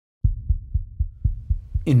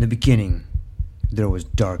In the beginning, there was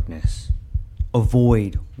darkness, a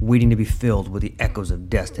void waiting to be filled with the echoes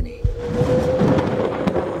of destiny.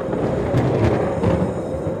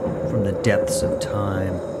 From the depths of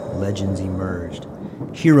time, legends emerged.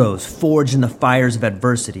 Heroes forged in the fires of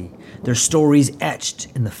adversity, their stories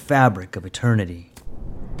etched in the fabric of eternity.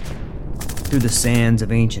 Through the sands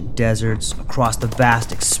of ancient deserts, across the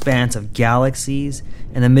vast expanse of galaxies,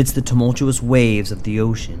 and amidst the tumultuous waves of the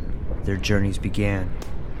ocean, their journeys began.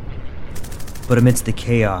 But amidst the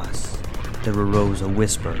chaos, there arose a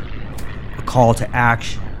whisper, a call to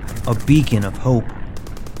action, a beacon of hope.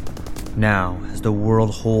 Now, as the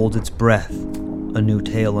world holds its breath, a new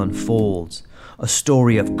tale unfolds, a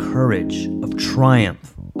story of courage, of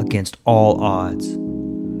triumph against all odds.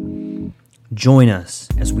 Join us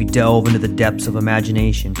as we delve into the depths of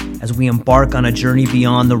imagination, as we embark on a journey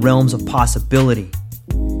beyond the realms of possibility.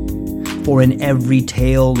 For in every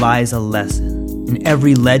tale lies a lesson, in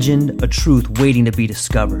every legend a truth waiting to be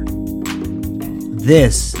discovered.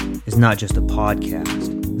 This is not just a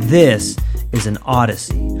podcast. This is an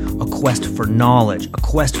odyssey, a quest for knowledge, a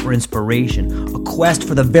quest for inspiration, a quest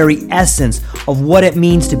for the very essence of what it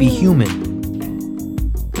means to be human.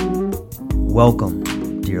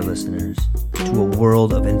 Welcome, dear listeners, to a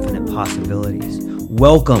world of infinite possibilities.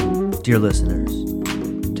 Welcome, dear listeners,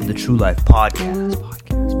 to the True Life Podcast.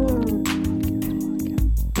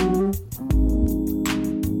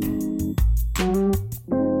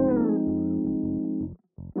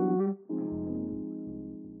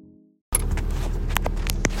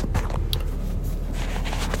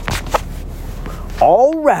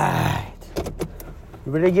 All right.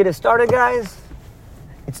 You ready to get it started, guys?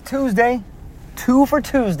 It's Tuesday. 2 for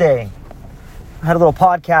Tuesday. I had a little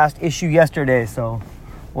podcast issue yesterday, so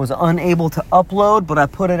was unable to upload, but I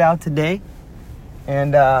put it out today.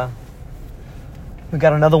 And we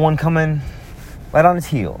got another one coming right on its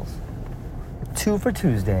heels. 2 for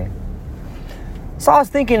Tuesday. So I was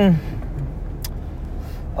thinking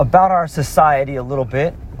about our society a little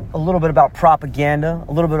bit about propaganda,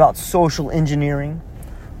 a little bit about social engineering,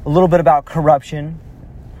 a little bit about corruption,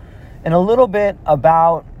 and a little bit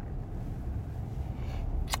about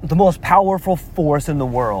the most powerful force in the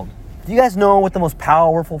world. Do you guys know what the most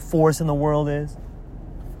powerful force in the world is?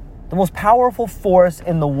 The most powerful force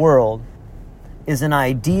in the world is an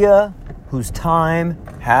idea whose time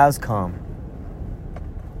has come.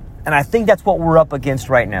 And I think that's what we're up against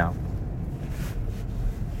right now.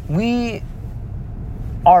 We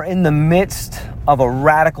are in the midst of a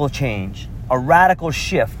radical change, a radical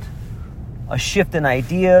shift, a shift in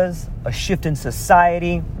ideas, a shift in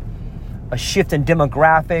society, a shift in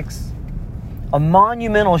demographics, a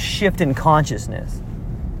monumental shift in consciousness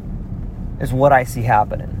is what I see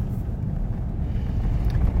happening.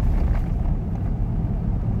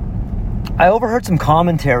 I overheard some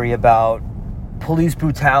commentary about police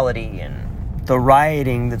brutality and the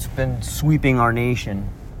rioting that's been sweeping our nation.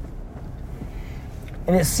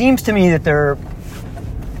 And it seems to me that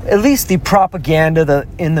at least the propaganda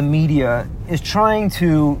in the media is trying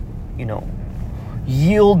to,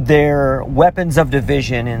 yield their weapons of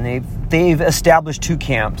division, and they've established two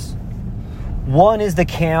camps. One is the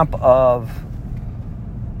camp of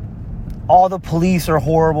all the police are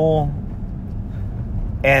horrible,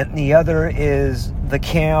 and the other is the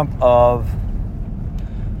camp of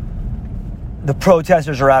the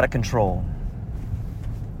protesters are out of control.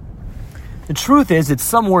 The truth is, it's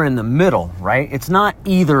somewhere in the middle, right? It's not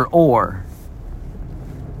either or.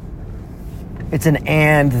 It's an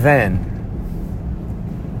and then.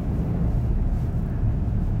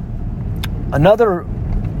 Another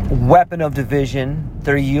weapon of division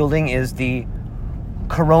they're yielding is the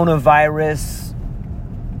coronavirus.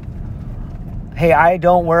 Hey, I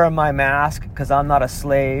don't wear my mask because I'm not a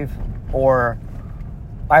slave, or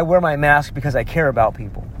I wear my mask because I care about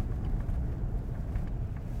people.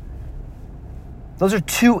 Those are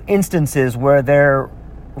two instances where they're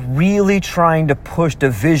really trying to push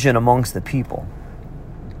division amongst the people.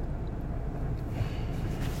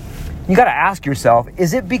 You got to ask yourself,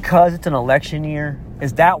 is it because it's an election year?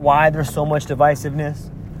 Is that why there's so much divisiveness?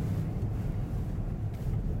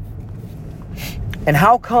 And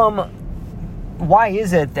why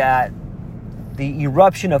is it that the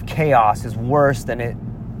eruption of chaos is worse than it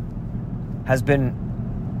has been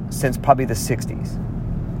since probably the 60s?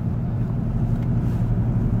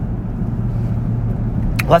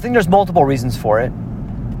 Well, I think there's multiple reasons for it.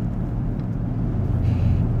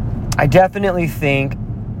 I definitely think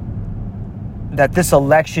that this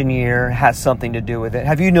election year has something to do with it.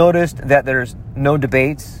 Have you noticed that there's no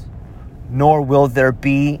debates, nor will there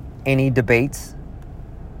be any debates?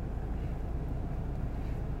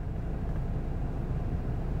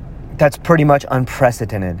 that's pretty much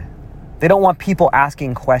unprecedented. They don't want people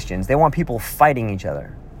asking questions. They want people fighting each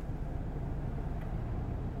other.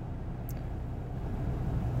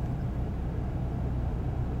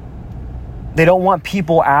 They don't want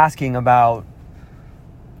people asking about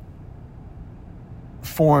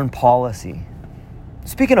foreign policy.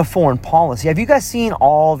 Speaking of foreign policy, have you guys seen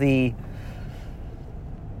all the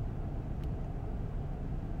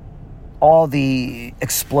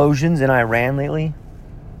explosions in Iran lately?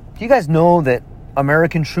 Do you guys know that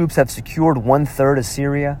American troops have secured 1/3 of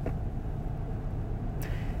Syria?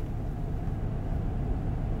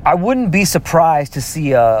 I wouldn't be surprised to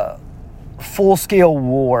see a full-scale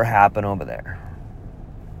war happen over there.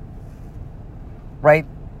 Right?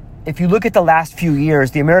 If you look at the last few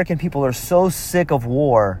years, the American people are so sick of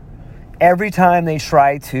war. Every time they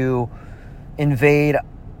try to invade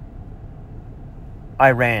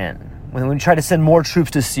Iran, when we try to send more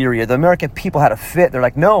troops to Syria, the American people had a fit. They're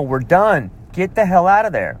like, no, we're done. Get the hell out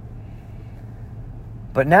of there.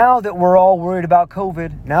 But now that we're all worried about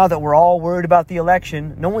COVID, now that we're all worried about the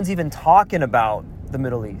election, no one's even talking about the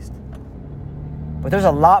Middle East. But there's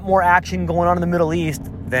a lot more action going on in the Middle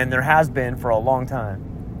East than there has been for a long time.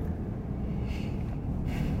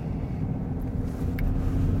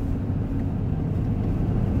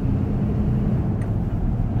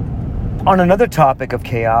 On another topic of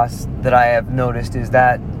chaos that I have noticed is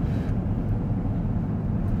that,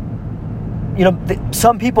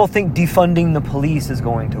 some people think defunding the police is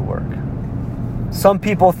going to work. Some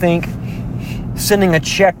people think sending a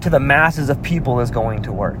check to the masses of people is going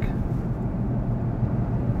to work.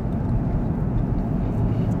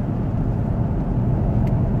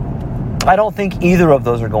 I don't think either of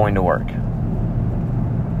those are going to work.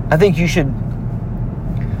 I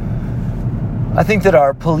think that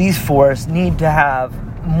our police force need to have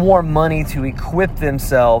more money to equip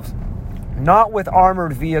themselves, not with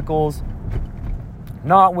armored vehicles,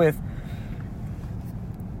 not with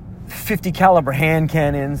 50 caliber hand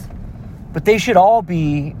cannons, but they should all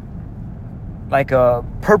be like a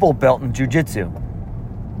purple belt in jiu-jitsu.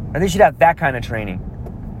 And they should have that kind of training.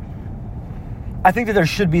 I think that there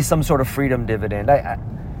should be some sort of freedom dividend. I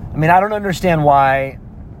don't understand why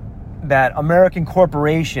that American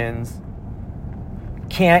corporations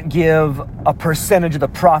can't give a percentage of the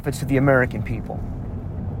profits to the American people.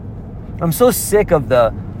 I'm so sick of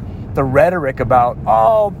the rhetoric about,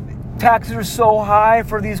 taxes are so high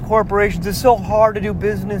for these corporations. It's so hard to do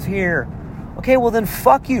business here. Okay, well then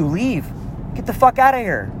fuck you. Leave. Get the fuck out of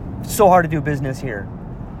here. It's so hard to do business here.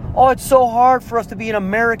 Oh, it's so hard for us to be an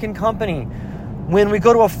American company. When we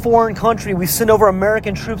go to a foreign country, we send over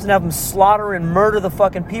American troops and have them slaughter and murder the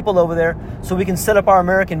fucking people over there so we can set up our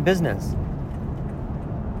American business.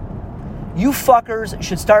 You fuckers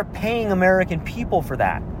should start paying American people for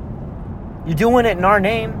that. You're doing it in our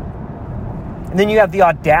name. And then you have the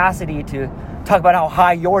audacity to talk about how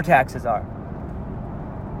high your taxes are.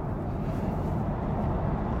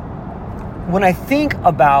 When I think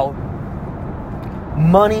about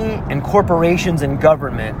money and corporations and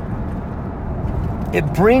government, it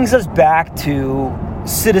brings us back to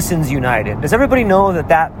Citizens United. Does everybody know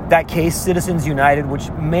that case, Citizens United, which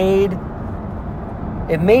made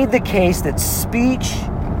the case that speech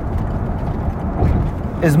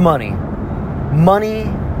is money. Money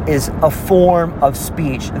is a form of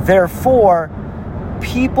speech. Therefore,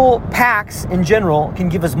 PACs in general, can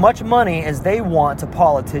give as much money as they want to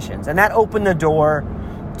politicians. And that opened the door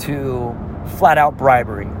to flat out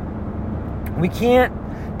bribery. We can't,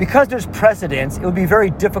 because there's precedence, it would be very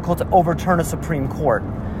difficult to overturn a Supreme Court.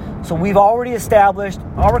 So we've already established,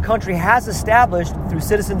 our country has established through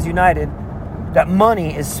Citizens United, that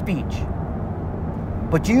money is speech.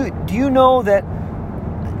 But do you know that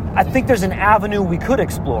I think there's an avenue we could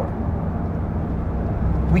explore?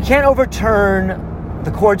 We can't overturn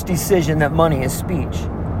the court's decision that money is speech.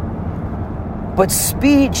 But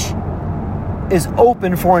speech is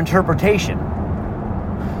open for interpretation.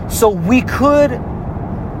 So we could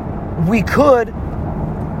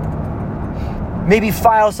maybe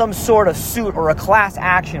file some sort of suit or a class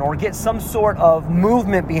action or get some sort of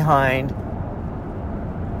movement behind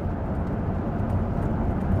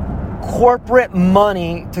corporate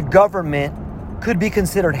money to government could be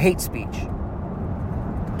considered hate speech,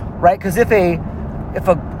 right? Because if a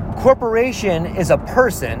corporation is a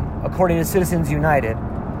person, according to Citizens United,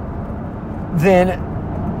 then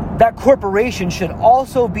that corporation should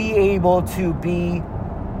also be able to be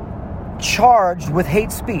charged with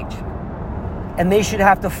hate speech, and they should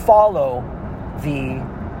have to follow the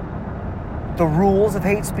rules of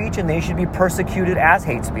hate speech, and they should be persecuted as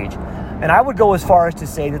hate speech. And I would go as far as to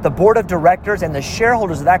say that the board of directors and the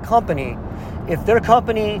shareholders of that company, if their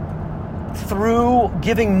company through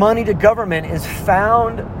giving money to government is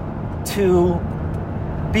found to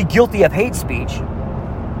be guilty of hate speech,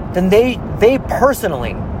 then they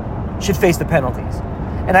personally should face the penalties.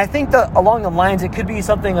 And I think that along the lines, it could be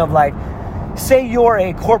something of like, say you're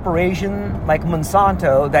a corporation like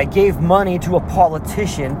Monsanto that gave money to a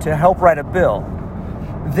politician to help write a bill.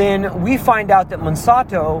 Then we find out that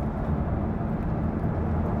Monsanto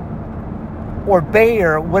or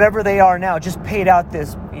Bayer, whatever they are now, just paid out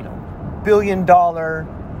this, $1 billion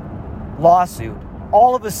lawsuit.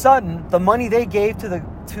 All of a sudden, the money they gave to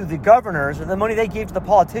the governors, or the money they gave to the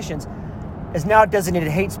politicians, is now designated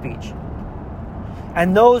hate speech.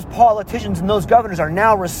 And those politicians and those governors are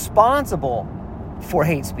now responsible for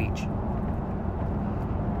hate speech.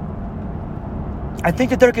 I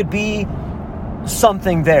think that there could be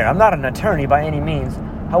something there. I'm not an attorney by any means.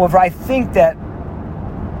 However, I think that,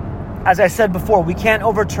 as I said before, we can't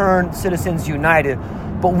overturn Citizens United,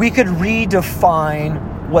 but we could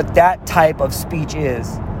redefine what that type of speech is.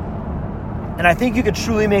 And I think you could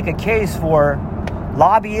truly make a case for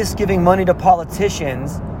lobbyists giving money to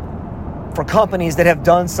politicians for companies that have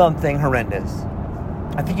done something horrendous.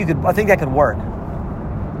 I think that could work.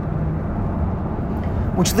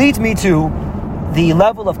 Which leads me to the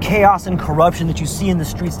level of chaos and corruption that you see in the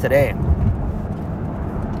streets today.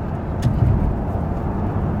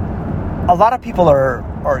 A lot of people are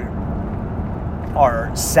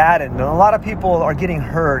saddened, and a lot of people are getting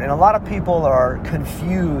hurt, and a lot of people are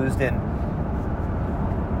confused, and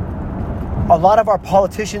a lot of our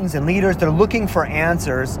politicians and leaders, they're looking for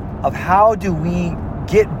answers of how do we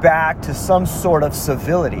get back to some sort of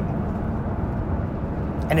civility.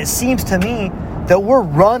 And it seems to me that we're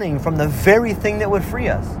running from the very thing that would free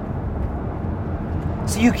us.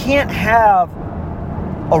 So you can't have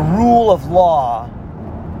a rule of law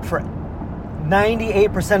for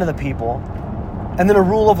 98% of the people and then a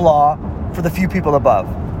rule of law for the few people above.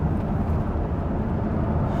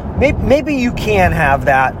 Maybe you can have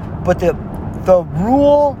that, but the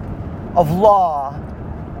rule of law,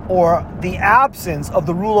 or the absence of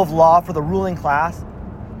the rule of law for the ruling class,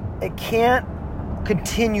 it can't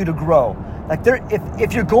continue to grow. Like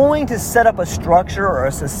if you're going to set up a structure or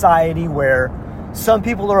a society where some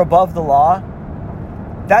people are above the law,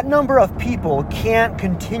 that number of people can't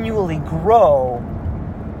continually grow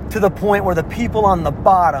to the point where the people on the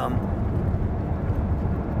bottom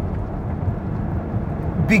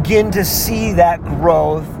begin to see that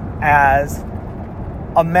growth as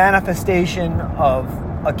a manifestation of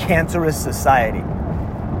a cancerous society.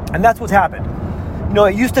 And that's what's happened.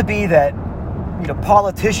 It used to be that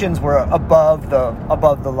politicians were above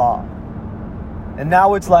the law. And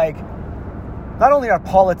now it's like, not only are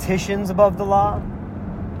politicians above the law,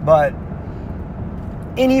 but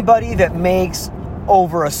anybody that makes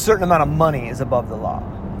over a certain amount of money is above the law.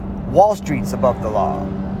 Wall Street's above the law.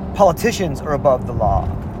 Politicians are above the law.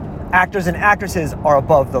 Actors and actresses are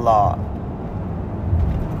above the law.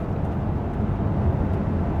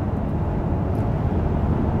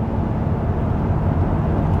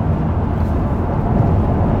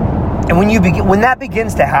 And when that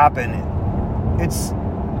begins to happen, it's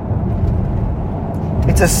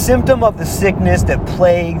a symptom of the sickness that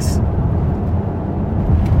plagues,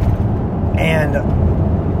 and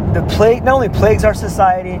not only plagues our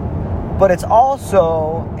society, but it's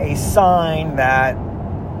also a sign that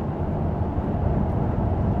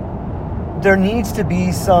there needs to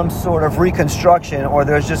be some sort of reconstruction, or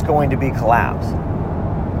there's just going to be collapse.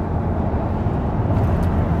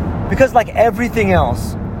 Because like everything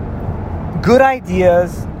else, good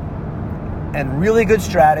ideas and really good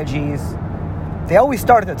strategies, they always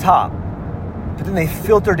start at the top, but then they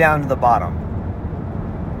filter down to the bottom.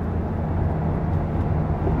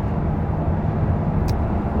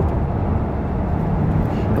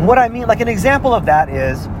 And what I mean, like an example of that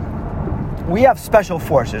is, we have special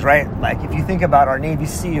forces, right? Like if you think about our Navy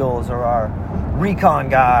SEALs or our recon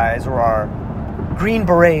guys or our Green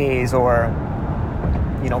Berets or,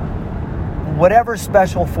 whatever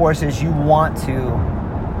special forces you want to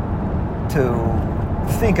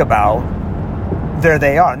think about, there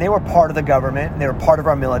they are. And they were part of the government, and they were part of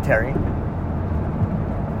our military.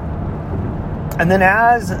 And then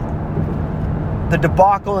as the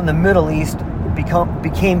debacle in the Middle East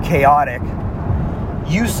became chaotic,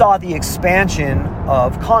 you saw the expansion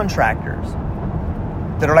of contractors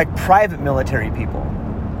that are like private military people.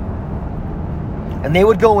 And they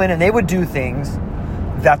would go in and they would do things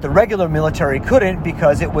that the regular military couldn't,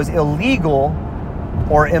 because it was illegal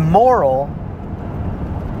or immoral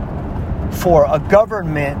for a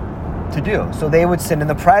government to do. So they would send in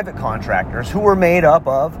the private contractors, who were made up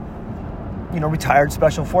of, retired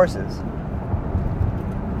special forces.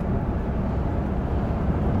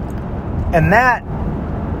 And that,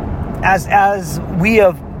 as we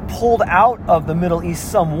have pulled out of the Middle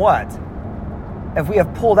East somewhat, if we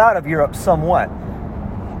have pulled out of Europe somewhat,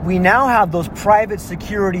 we now have those private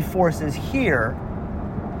security forces here,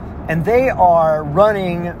 and they are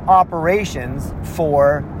running operations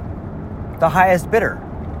for the highest bidder.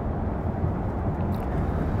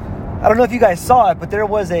 I don't know if you guys saw it, but there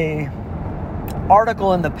was a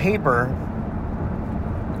article in the paper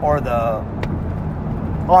or the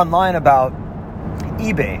online about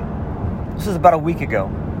eBay. This was about a week ago.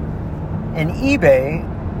 And eBay,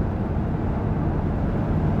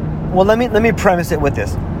 well, let me premise it with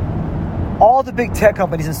this. All the big tech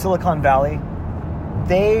companies in Silicon Valley,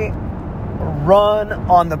 they run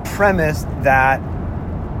on the premise that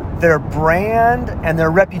their brand and their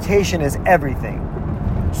reputation is everything.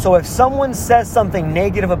 So if someone says something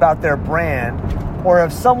negative about their brand, or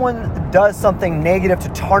if someone does something negative to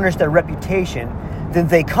tarnish their reputation, then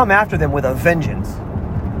they come after them with a vengeance.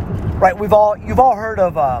 Right? You've all heard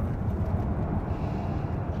of,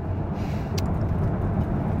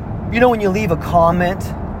 when you leave a comment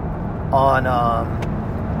on,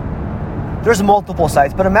 there's multiple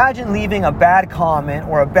sites, but imagine leaving a bad comment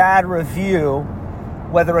or a bad review,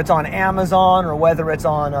 whether it's on Amazon or whether it's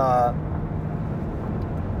on,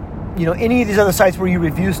 any of these other sites where you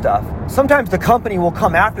review stuff. Sometimes the company will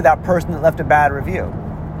come after that person that left a bad review.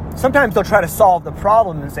 Sometimes they'll try to solve the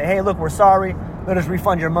problem and say, hey, look, we're sorry, let us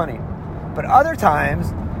refund your money. But other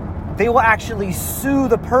times, they will actually sue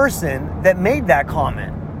the person that made that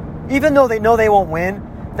comment. Even though they know they won't win,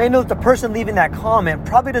 they know that the person leaving that comment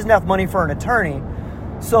probably doesn't have money for an attorney,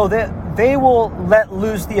 so that they will let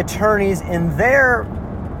loose the attorneys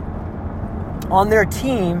on their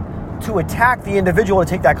team to attack the individual to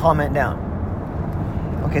take that comment down.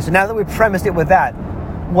 Okay, so now that we've premised it with that,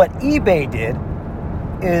 what eBay did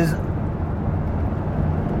is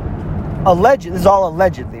this is all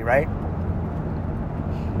allegedly, right?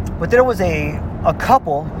 But there was a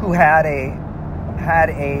couple who had a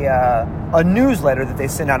newsletter that they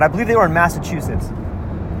sent out. I believe they were in Massachusetts.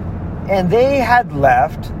 And they had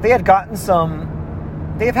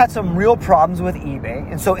had some real problems with eBay.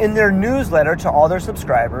 And so in their newsletter to all their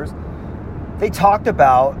subscribers, they talked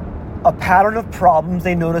about a pattern of problems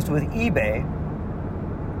they noticed with eBay,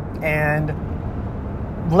 and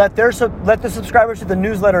let the subscribers to the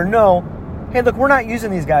newsletter know, hey, look, we're not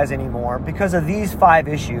using these guys anymore because of these 5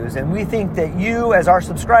 issues, and we think that you, as our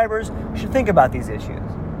subscribers, should think about these issues.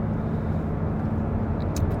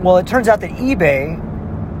 Well, it turns out that eBay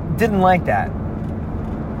didn't like that.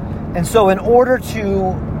 And so in order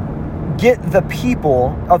to get the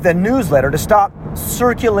people of the newsletter to stop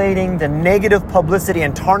circulating the negative publicity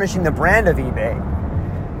and tarnishing the brand of eBay,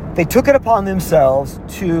 they took it upon themselves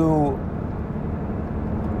to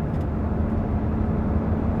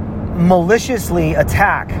maliciously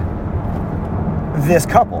attack this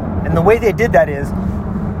couple. And the way they did that is,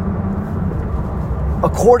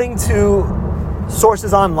 according to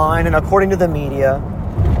sources online and according to the media,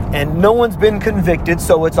 and no one's been convicted,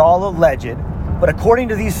 so it's all alleged, but according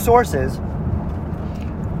to these sources,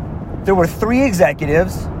 there were 3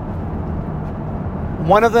 executives.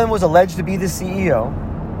 One of them was alleged to be the CEO,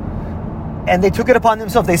 and they took it upon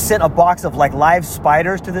themselves. They sent a box of live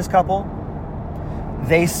spiders to this couple.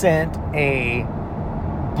 They sent a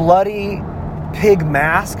bloody pig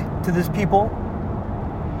mask to these people.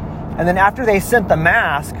 And then after they sent the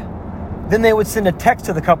mask, then they would send a text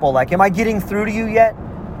to the couple like, am I getting through to you yet?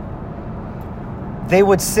 They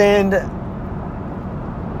would send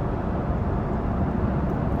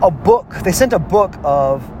a book. They sent a book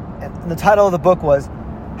and the title of the book was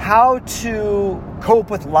How to Cope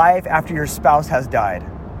with Life After Your Spouse Has Died.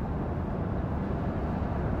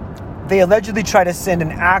 They allegedly tried to send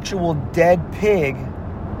an actual dead pig,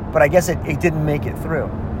 but I guess it didn't make it through.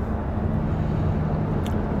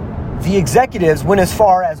 The executives went as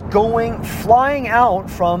far as flying out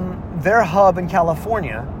from their hub in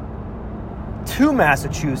California to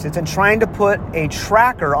Massachusetts and trying to put a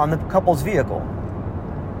tracker on the couple's vehicle.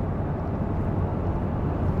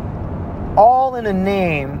 All in in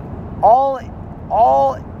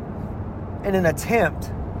an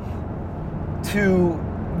attempt to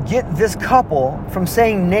get this couple from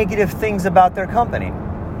saying negative things about their company. Is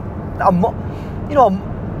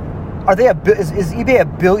eBay a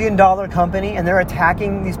 $1 billion company and they're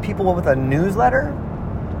attacking these people with a newsletter?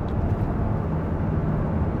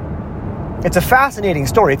 It's a fascinating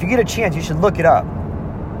story. If you get a chance, you should look it up.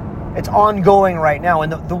 It's ongoing right now.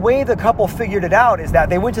 And the way the couple figured it out is that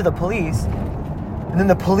they went to the police, and then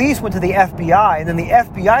the police went to the FBI, and then the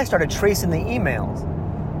FBI started tracing the emails.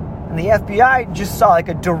 And the FBI just saw a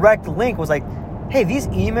direct link, was like, hey, these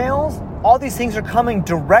emails all these things are coming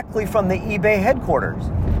directly from the eBay headquarters.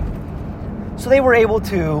 So they were able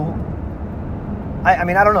to, I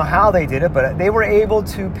mean, I don't know how they did it, but they were able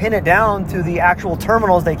to pin it down to the actual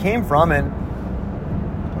terminals they came from, and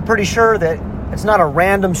I'm pretty sure that it's not a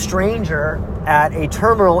random stranger at a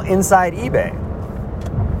terminal inside eBay.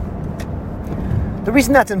 The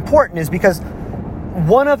reason that's important is because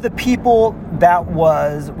one of the people that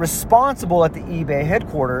was responsible at the eBay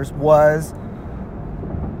headquarters was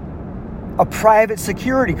a private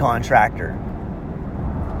security contractor.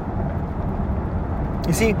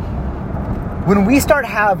 You see, when we start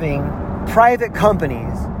having private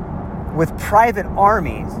companies with private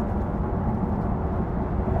armies,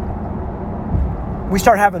 we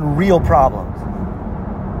start having real problems.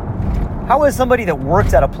 How is somebody that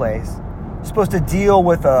works at a place supposed to deal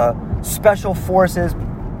with a special forces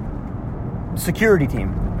security team?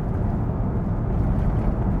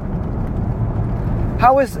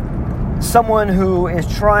 How is someone who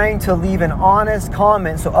is trying to leave an honest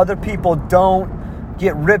comment so other people don't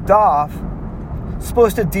get ripped off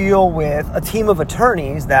supposed to deal with a team of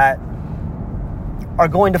attorneys that are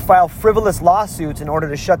going to file frivolous lawsuits in order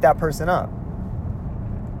to shut that person up?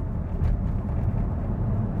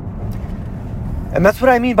 And that's what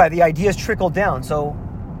I mean by the ideas trickle down. So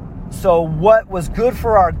what was good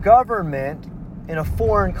for our government in a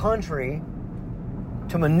foreign country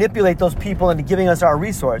to manipulate those people into giving us our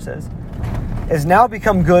resources has now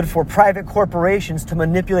become good for private corporations to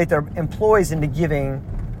manipulate their employees into giving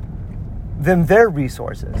them their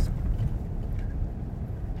resources.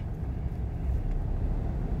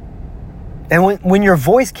 And when your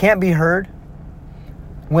voice can't be heard,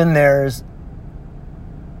 when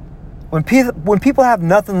people have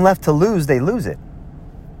nothing left to lose, they lose it.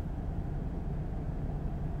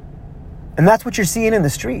 And that's what you're seeing in the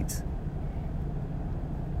streets.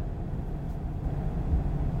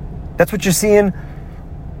 That's what you're seeing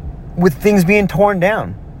with things being torn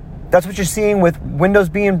down. That's what you're seeing with windows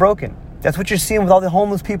being broken. That's what you're seeing with all the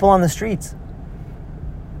homeless people on the streets.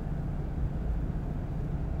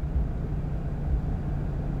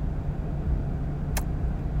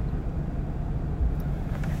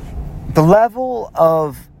 The level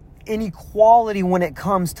of inequality when it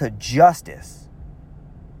comes to justice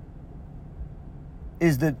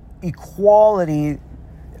is the equality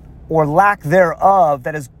or lack thereof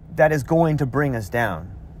that is going to bring us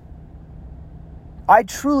down. I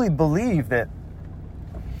truly believe that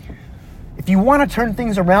if you want to turn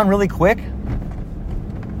things around really quick,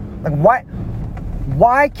 like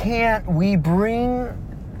why can't we bring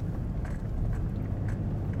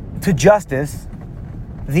to justice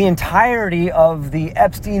the entirety of the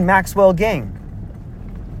Epstein-Maxwell gang?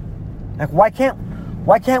 Like, why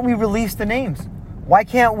can't we release the names? Why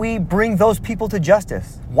can't we bring those people to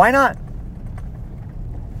justice? Why not?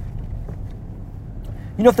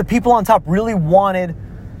 You know, if the people on top really wanted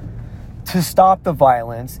to stop the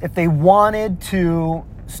violence, if they wanted to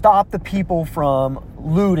stop the people from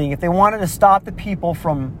looting, if they wanted to stop the people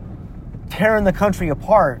from tearing the country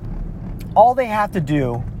apart, all they have to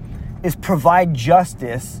do is provide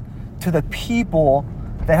justice to the people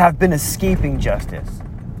that have been escaping justice.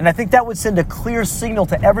 And I think that would send a clear signal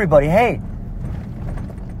to everybody, hey,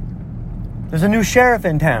 there's a new sheriff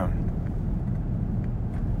in town.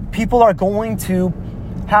 People are going to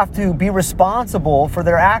have to be responsible for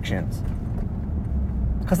their actions.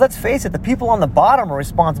 Because let's face it, the people on the bottom are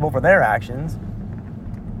responsible for their actions.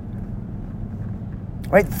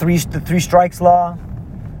 Right? The three strikes law,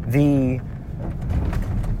 the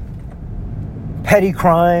petty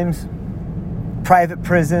crimes, private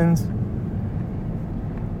prisons.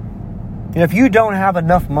 You know, if you don't have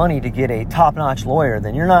enough money to get a top-notch lawyer,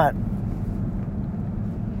 then you're not.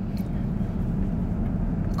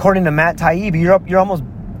 According to Matt Taibbi,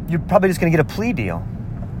 you're probably just going to get a plea deal.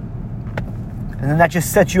 And then that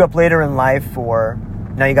just sets you up later in life for,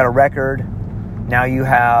 now you got a record, now you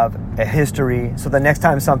have a history, so the next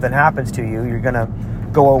time something happens to you, you're going to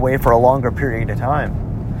go away for a longer period of time.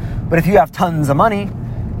 But if you have tons of money,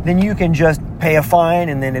 then you can just pay a fine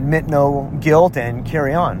and then admit no guilt and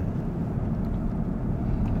carry on.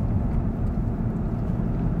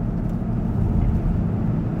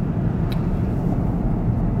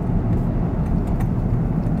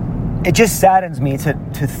 It just saddens me to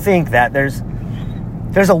think that there's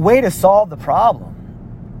a way to solve the problem.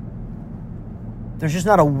 There's just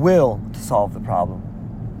not a will to solve the problem.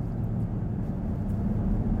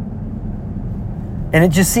 And it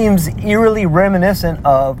just seems eerily reminiscent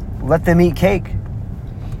of let them eat cake.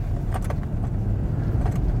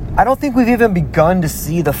 I don't think we've even begun to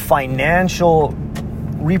see the financial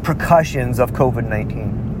repercussions of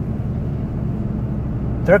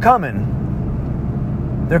COVID-19. They're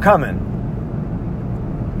coming. They're coming.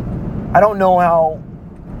 I don't know how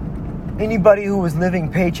anybody who was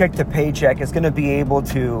living paycheck to paycheck is going to be able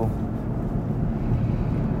to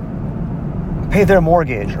pay their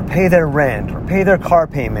mortgage or pay their rent or pay their car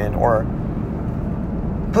payment or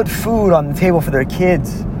put food on the table for their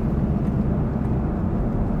kids.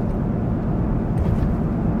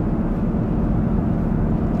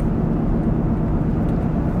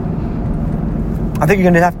 I think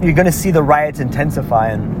you're going to see the riots intensify.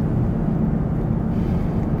 And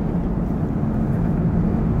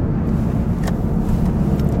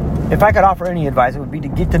if I could offer any advice, it would be to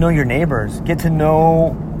get to know your neighbors, get to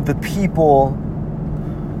know the people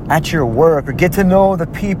at your work, or get to know the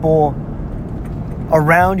people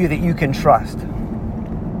around you that you can trust.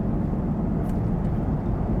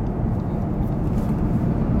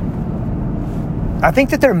 I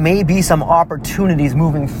think that there may be some opportunities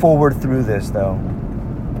moving forward through this, though.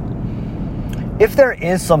 If there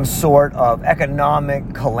is some sort of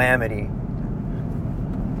economic calamity,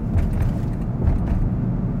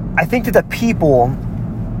 I think that the people,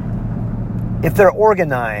 if they're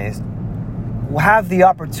organized, will have the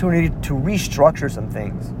opportunity to restructure some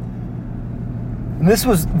things. And this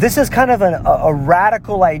is kind of a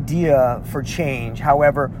radical idea for change.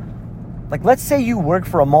 However, like, let's say you work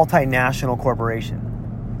for a multinational corporation,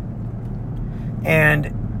 and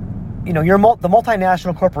the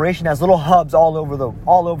multinational corporation has little hubs all over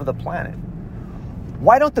the planet.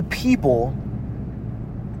 Why don't the people,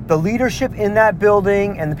 the leadership in that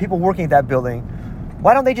building and the people working at that building,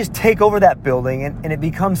 why don't they just take over that building and it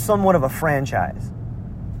becomes somewhat of a franchise?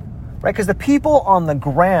 Right? Because the people on the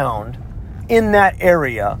ground in that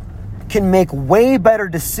area can make way better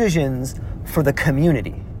decisions for the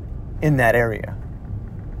community in that area.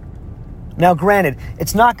 Now, granted,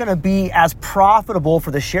 it's not going to be as profitable for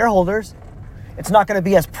the shareholders. It's not going to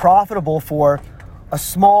be as profitable for a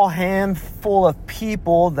small handful of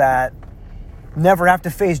people that never have to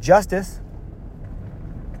face justice.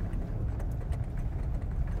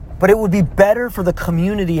 But it would be better for the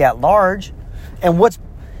community at large. And what's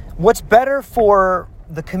better for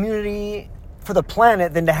the community, for the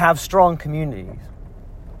planet, than to have strong communities?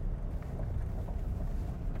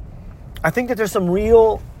 I think that there's some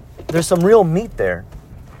real meat there.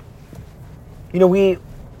 You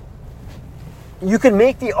can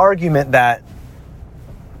make the argument that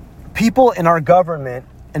people in our government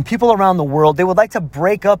and people around the world, they would like to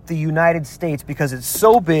break up the United States because it's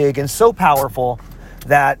so big and so powerful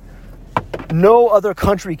that no other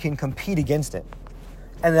country can compete against it.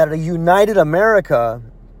 And that a united America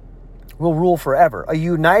will rule forever. A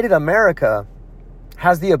united America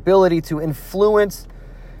has the ability to influence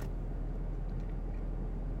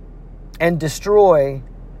and destroy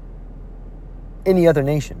any other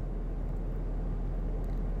nation.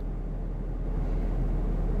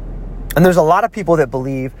 And there's a lot of people that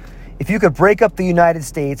believe if you could break up the United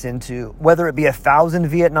States into, whether it be 1,000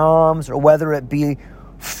 Vietnams or whether it be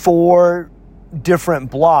 4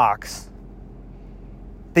 different blocks,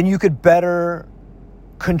 then you could better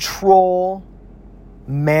control,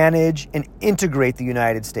 manage, and integrate the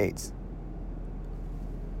United States.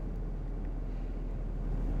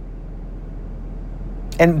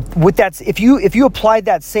 And with that, if you applied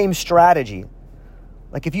that same strategy,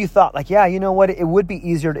 like if you thought, like, yeah, you know what, it would be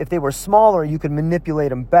easier if they were smaller, you could manipulate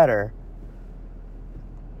them better.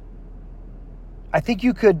 I think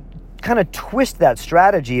you could kind of twist that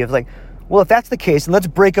strategy of like, well, if that's the case, let's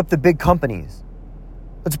break up the big companies.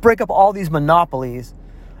 Let's break up all these monopolies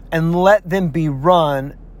and let them be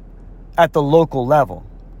run at the local level.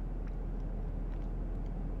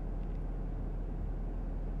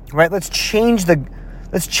 Right? Let's change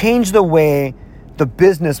the way the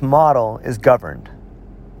business model is governed.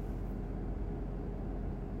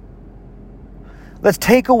 Let's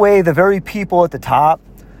take away the very people at the top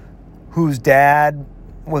whose dad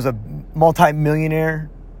was a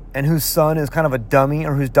multi-millionaire and whose son is kind of a dummy,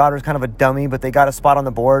 or whose daughter is kind of a dummy, but they got a spot on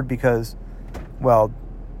the board because, well,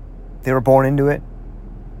 they were born into it.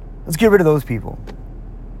 Let's get rid of those people.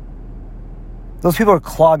 Those people are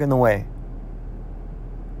clogging the way.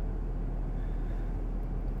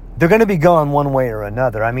 They're going to be gone one way or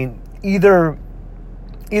another. I mean, either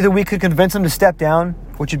we could convince them to step down,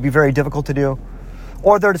 which would be very difficult to do,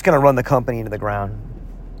 or they're just going to run the company into the ground.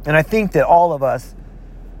 And I think that all of us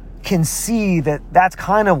can see that that's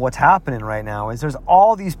kind of what's happening right now, is there's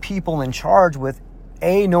all these people in charge with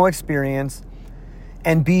A, no experience,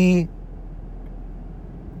 and B,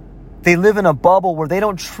 they live in a bubble where they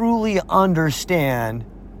don't truly understand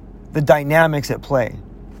the dynamics at play.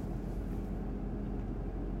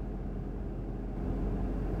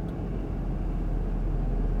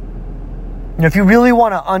 If you really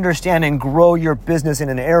want to understand and grow your business in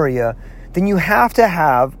an area, then you have to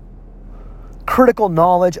have critical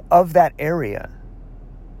knowledge of that area.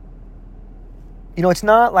 It's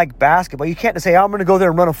not like basketball. You can't just say, I'm going to go there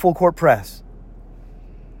and run a full court press.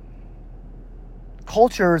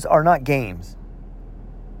 Cultures are not games.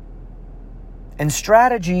 And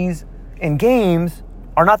strategies in games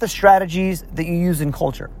are not the strategies that you use in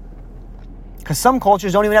culture. Because some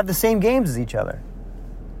cultures don't even have the same games as each other.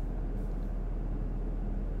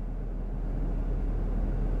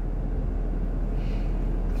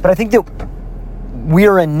 But I think that we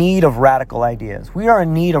are in need of radical ideas. We are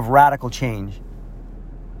in need of radical change.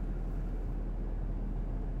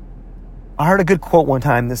 I heard a good quote one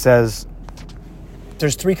time that says,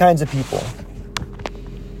 there's 3 kinds of people.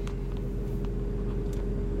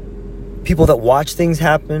 People that watch things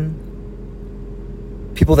happen,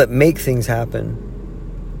 people that make things happen,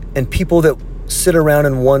 and people that sit around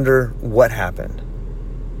and wonder what happened.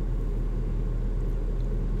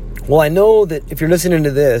 Well, I know that if you're listening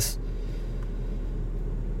to this,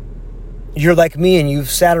 you're like me and you've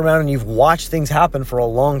sat around and you've watched things happen for a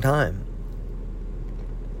long time.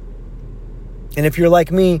 And if you're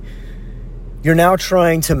like me, you're now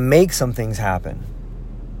trying to make some things happen.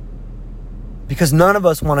 Because none of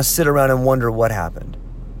us want to sit around and wonder what happened.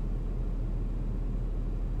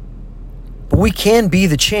 But we can be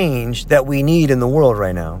the change that we need in the world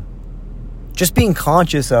right now. Just being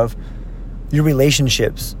conscious of your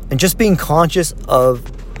relationships and just being conscious of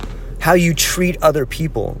how you treat other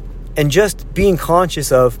people and just being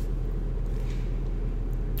conscious of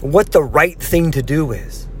what the right thing to do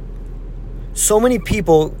is. So many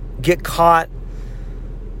people get caught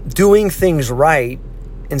doing things right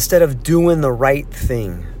instead of doing the right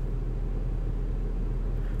thing.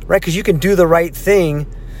 Right? Because you can do the right thing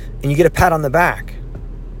and you get a pat on the back.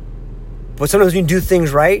 But sometimes when you do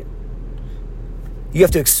things right, you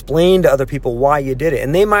have to explain to other people why you did it.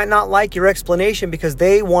 And they might not like your explanation because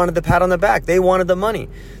they wanted the pat on the back. They wanted the money.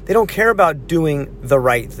 They don't care about doing the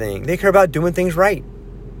right thing. They care about doing things right.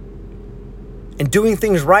 And doing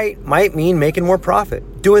things right might mean making more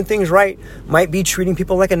profit. Doing things right might be treating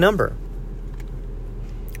people like a number.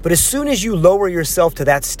 But as soon as you lower yourself to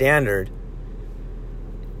that standard,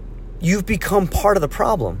 you've become part of the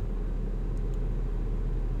problem.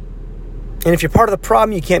 And if you're part of the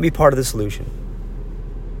problem, you can't be part of the solution.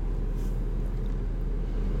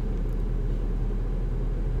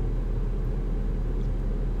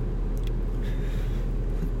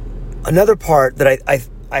 Another part that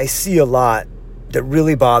I see a lot that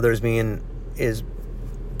really bothers me and is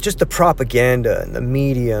just the propaganda and the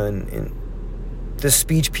media and the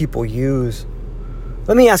speech people use.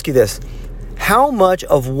 Let me ask you this. How much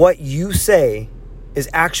of what you say is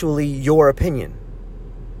actually your opinion?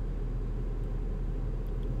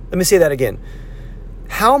 Let me say that again.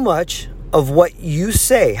 How much of what you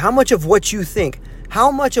say, how much of what you think,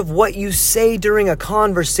 how much of what you say during a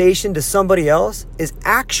conversation to somebody else is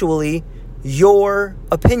actually your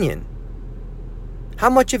opinion? How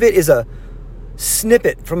much of it is a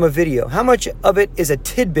snippet from a video? How much of it is a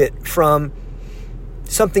tidbit from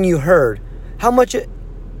something you heard? How much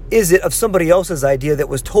is it of somebody else's idea that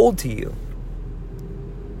was told to you?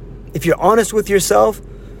 If you're honest with yourself,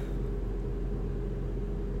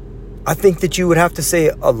 I think that you would have to say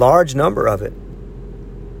a large number of it.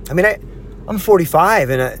 I mean, I'm 45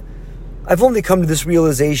 and I've only come to this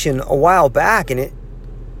realization a while back, and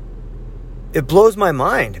it blows my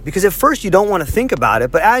mind, because at first you don't want to think about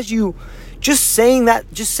it, but as you just saying that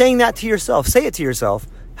to yourself, say it to yourself.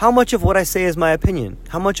 How much of what I say is my opinion?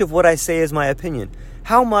 How much of what I say is my opinion?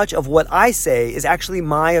 How much of what I say is actually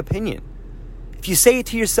my opinion? If you say it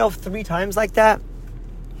to yourself 3 times like that,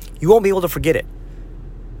 you won't be able to forget it.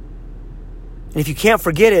 And if you can't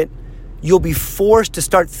forget it, you'll be forced to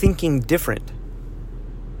start thinking different.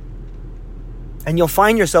 And you'll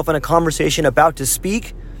find yourself in a conversation about to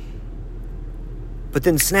speak, but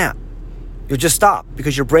then snap. You'll just stop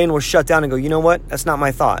because your brain will shut down and go, you know what? That's not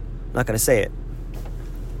my thought. I'm not going to say it.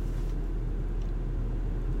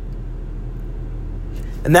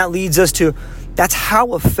 And that leads us to, that's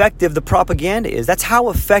how effective the propaganda is. That's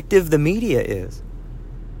how effective the media is.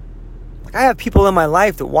 Like, I have people in my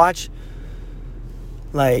life that watch,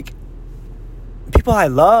 like, people I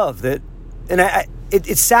love that, and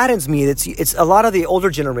it saddens me that it's a lot of the older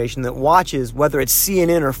generation that watches, whether it's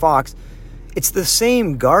CNN or Fox, it's the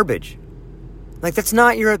same garbage. Like, that's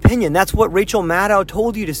not your opinion. That's what Rachel Maddow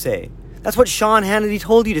told you to say. That's what Sean Hannity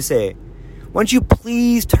told you to say. Why don't you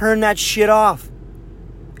please turn that shit off?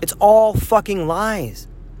 It's all fucking lies.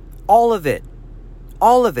 All of it.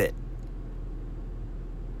 All of it.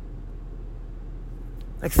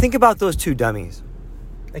 Like, think about those two dummies.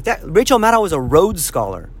 Like that, Rachel Maddow was a Rhodes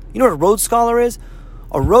Scholar. You know what a Rhodes Scholar is?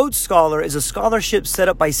 A Rhodes Scholar is a scholarship set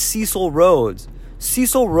up by Cecil Rhodes.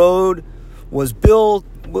 Cecil Rhodes was Bill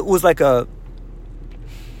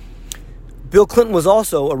Clinton was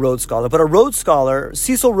also a Rhodes Scholar, but a Rhodes Scholar,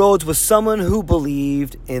 Cecil Rhodes was someone who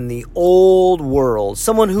believed in the old world,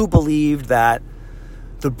 someone who believed that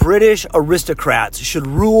the British aristocrats should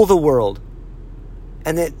rule the world,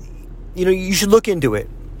 and that, you should look into it.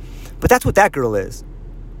 But that's what that girl is.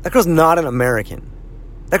 That girl's not an American.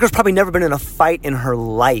 That girl's probably never been in a fight in her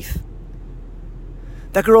life.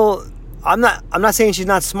 That girl, I'm not saying she's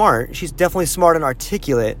not smart. She's definitely smart and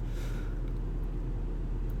articulate.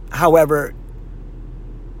 However,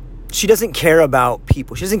 she doesn't care about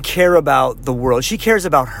people. She doesn't care about the world. She cares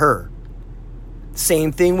about her.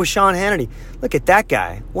 Same thing with Sean Hannity. Look at that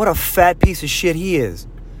guy. What a fat piece of shit he is.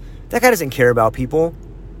 That guy doesn't care about people.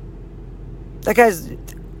 That guy's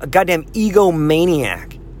a goddamn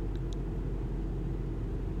egomaniac.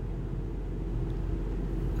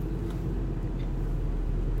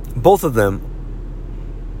 Both of them,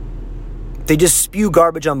 they just spew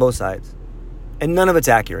garbage on both sides. And none of it's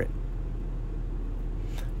accurate.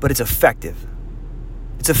 But it's effective.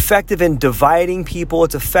 It's effective in dividing people.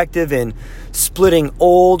 It's effective in splitting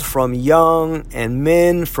old from young, and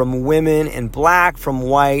men from women, and black from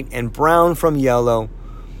white, and brown from yellow.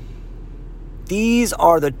 These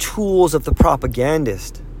are the tools of the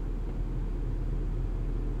propagandist.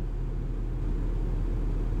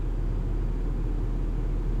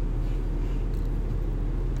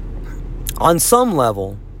 On some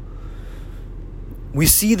level, we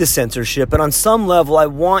see the censorship, and on some level, I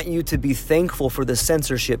want you to be thankful for the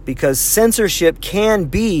censorship, because censorship can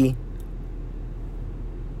be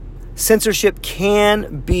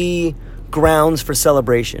grounds for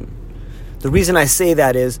celebration. The reason I say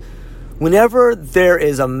that is, whenever there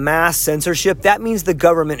is a mass censorship, that means the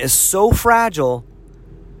government is so fragile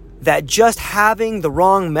that just having the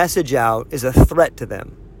wrong message out is a threat to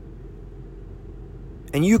them.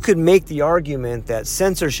 And you could make the argument that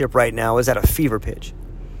censorship right now is at a fever pitch.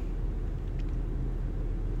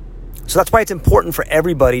 So that's why it's important for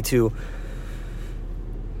everybody to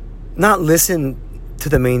not listen to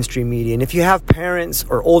the mainstream media. And if you have parents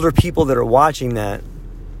or older people that are watching that,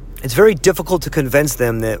 it's very difficult to convince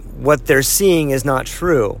them that what they're seeing is not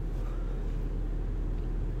true.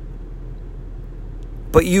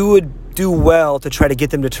 But you would do well to try to get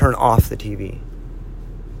them to turn off the TV.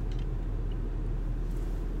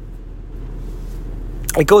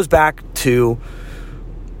 It goes back to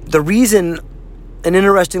the reason, an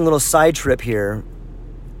interesting little side trip here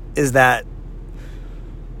is that,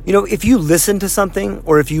 if you listen to something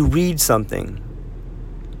or if you read something,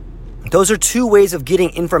 those are two ways of getting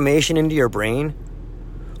information into your brain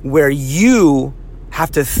where you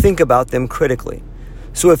have to think about them critically.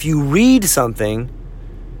 So if you read something,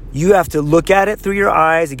 you have to look at it through your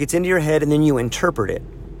eyes, it gets into your head, and then you interpret it.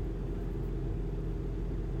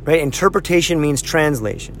 Right? Interpretation means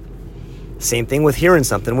translation. Same thing with hearing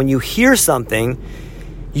something. When you hear something,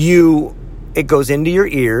 it goes into your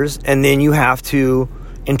ears, and then you have to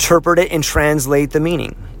interpret it and translate the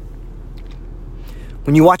meaning.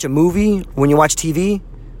 When you watch a movie, when you watch TV,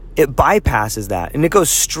 it bypasses that, and it goes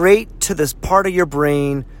straight to this part of your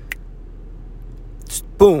brain.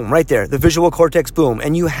 Boom, right there, the visual cortex, boom.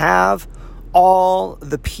 And you have all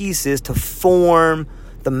the pieces to form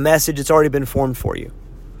the message that's already been formed for you.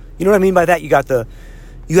 You know what I mean by that? You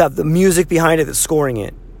have the music behind it that's scoring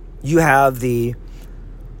it. You have the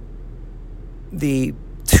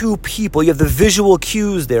two people. You have the visual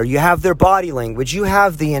cues there. You have their body language. You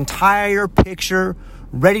have the entire picture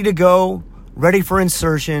ready to go, ready for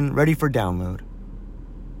insertion, ready for download.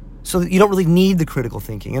 So you don't really need the critical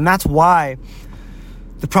thinking. And that's why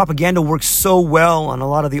the propaganda works so well on a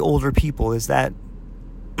lot of the older people, is that,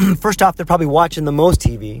 first off, they're probably watching the most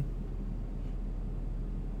TV.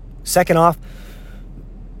 Second off,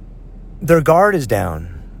 their guard is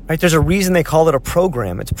down, right? There's a reason they call it a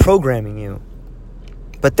program. It's programming you.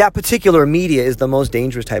 But that particular media is the most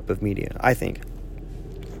dangerous type of media, I think.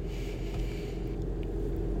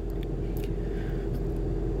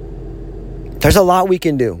 There's a lot we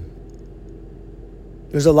can do.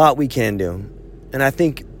 And I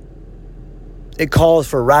think it calls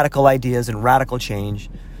for radical ideas and radical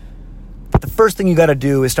change. But the first thing you got to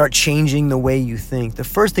do is start changing the way you think. The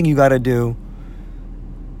first thing you got to do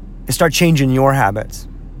is start changing your habits.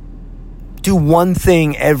 Do one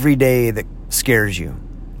thing every day that scares you.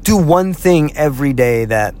 Do one thing every day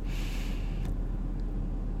that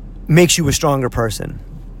makes you a stronger person.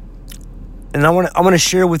 And I want to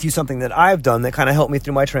share with you something that I've done that kind of helped me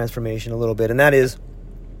through my transformation a little bit. And that is,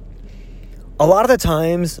 a lot of the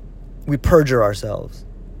times we perjure ourselves.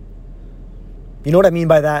 You know what I mean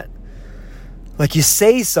by that? Like you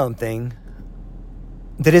say something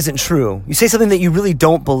that isn't true. You say something that you really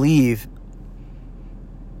don't believe.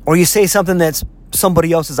 Or you say something that's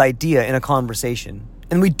somebody else's idea in a conversation.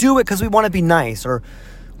 And we do it because we want to be nice, or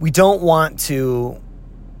we don't want to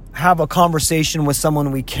have a conversation with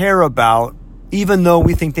someone we care about, even though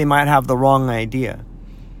we think they might have the wrong idea.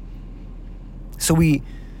 So we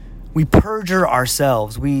perjure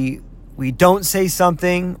ourselves. We don't say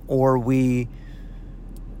something, or we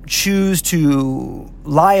choose to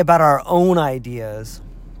lie about our own ideas.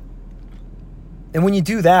 And when you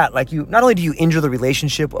do that, like, you not only do you injure the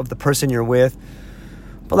relationship of the person you're with,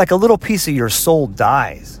 but like a little piece of your soul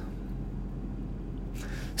dies.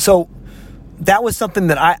 So that was something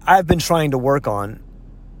that I've been trying to work on.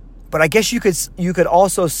 But I guess you could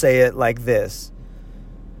also say it like this.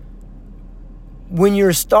 In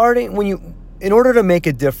order to make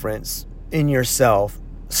a difference in yourself,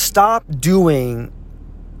 stop doing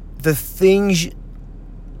the things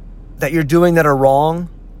that you're doing that are wrong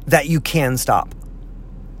that you can stop.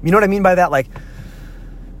 You know what I mean by that? Like,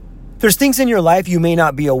 there's things in your life you may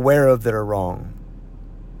not be aware of that are wrong.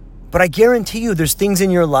 But I guarantee you there's things in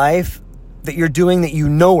your life that you're doing that you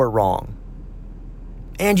know are wrong.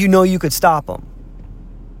 And you know you could stop them.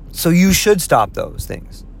 So you should stop those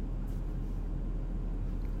things.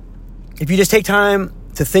 If you just take time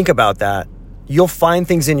to think about that, you'll find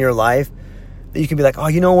things in your life that you can be like, oh,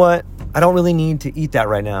 you know what? I don't really need to eat that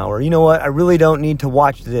right now. Or, you know what? I really don't need to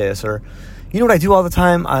watch this. Or, you know what I do all the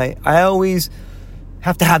time? I always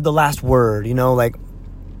have to have the last word, like,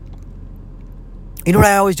 you know what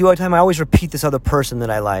I always do all the time? I always repeat this other person that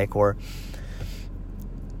I like. Or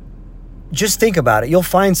just think about it. You'll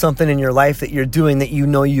find something in your life that you're doing that you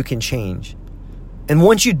know you can change. And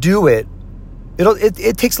once you do it,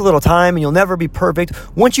 it takes a little time, and you'll never be perfect.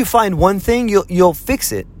 Once you find one thing, you'll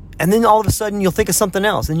fix it. And then all of a sudden you'll think of something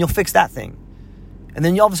else, and you'll fix that thing. And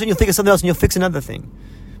then all of a sudden you'll think of something else, and you'll fix another thing.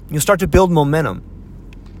 You'll start to build momentum.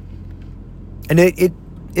 And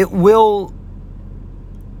it will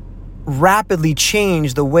rapidly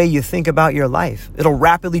change the way you think about your life. It'll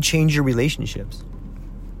rapidly change your relationships.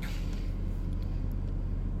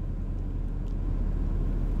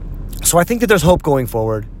 So I think that there's hope going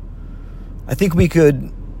forward. I think we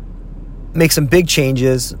could make some big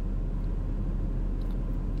changes.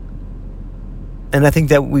 And I think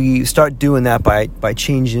that we start doing that by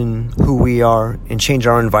changing who we are, and change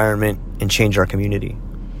our environment, and change our community.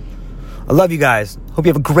 I love you guys. Hope you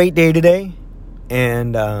have a great day today.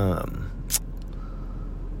 And, I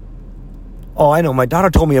know. My daughter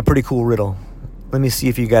told me a pretty cool riddle. Let me see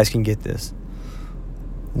if you guys can get this.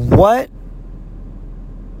 What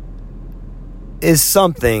is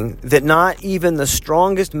something that not even the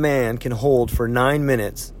strongest man can hold for 9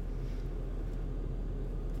 minutes,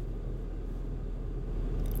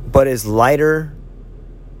 but is lighter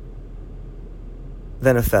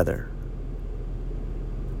than a feather?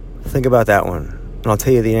 Think about that one, and I'll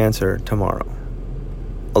tell you the answer tomorrow.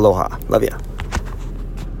 Aloha. Love ya.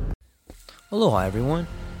 Aloha, everyone.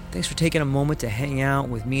 Thanks for taking a moment to hang out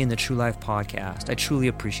with me in the True Life Podcast. I truly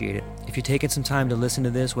appreciate it. If you're taking some time to listen to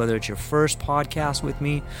this, whether it's your first podcast with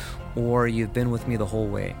me or you've been with me the whole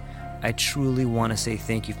way, I truly want to say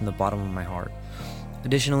thank you from the bottom of my heart.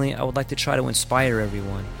 Additionally, I would like to try to inspire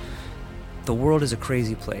everyone. The world is a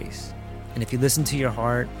crazy place, and if you listen to your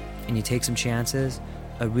heart and you take some chances,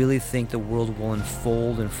 I really think the world will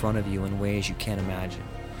unfold in front of you in ways you can't imagine.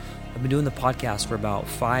 I've been doing the podcast for about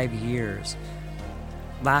 5 years.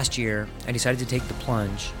 Last year, I decided to take the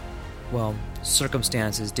plunge. Well,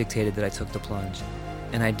 circumstances dictated that I took the plunge,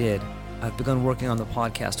 and I did. I've begun working on the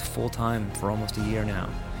podcast full-time for almost a year now,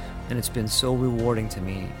 and it's been so rewarding to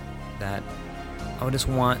me that I just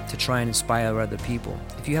want to try and inspire other people.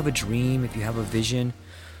 If you have a dream, if you have a vision,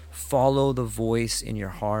 follow the voice in your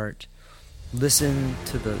heart. Listen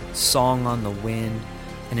to the song on the wind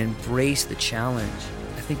and embrace the challenge.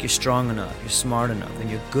 I think you're strong enough, you're smart enough, and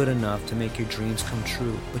you're good enough to make your dreams come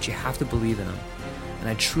true, but you have to believe in them. And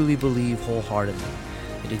I truly believe wholeheartedly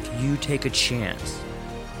that if you take a chance,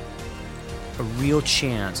 a real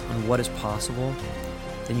chance on what is possible,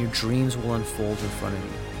 then your dreams will unfold in front of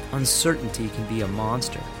you. Uncertainty can be a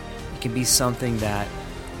monster. It can be something that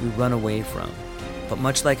we run away from. But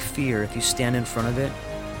much like fear, if you stand in front of it,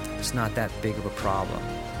 it's not that big of a problem.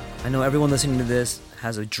 I know everyone listening to this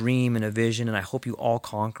has a dream and a vision, and I hope you all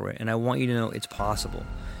conquer it. And I want you to know it's possible.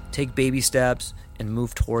 Take baby steps and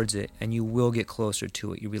move towards it, and you will get closer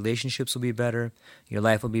to it. Your relationships will be better. Your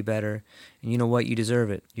life will be better. And you know what? You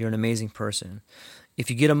deserve it. You're an amazing person. If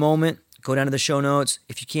you get a moment, Go down to the show notes.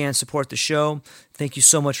 If you can, support the show. Thank you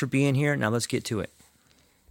so much for being here. Now let's get to it.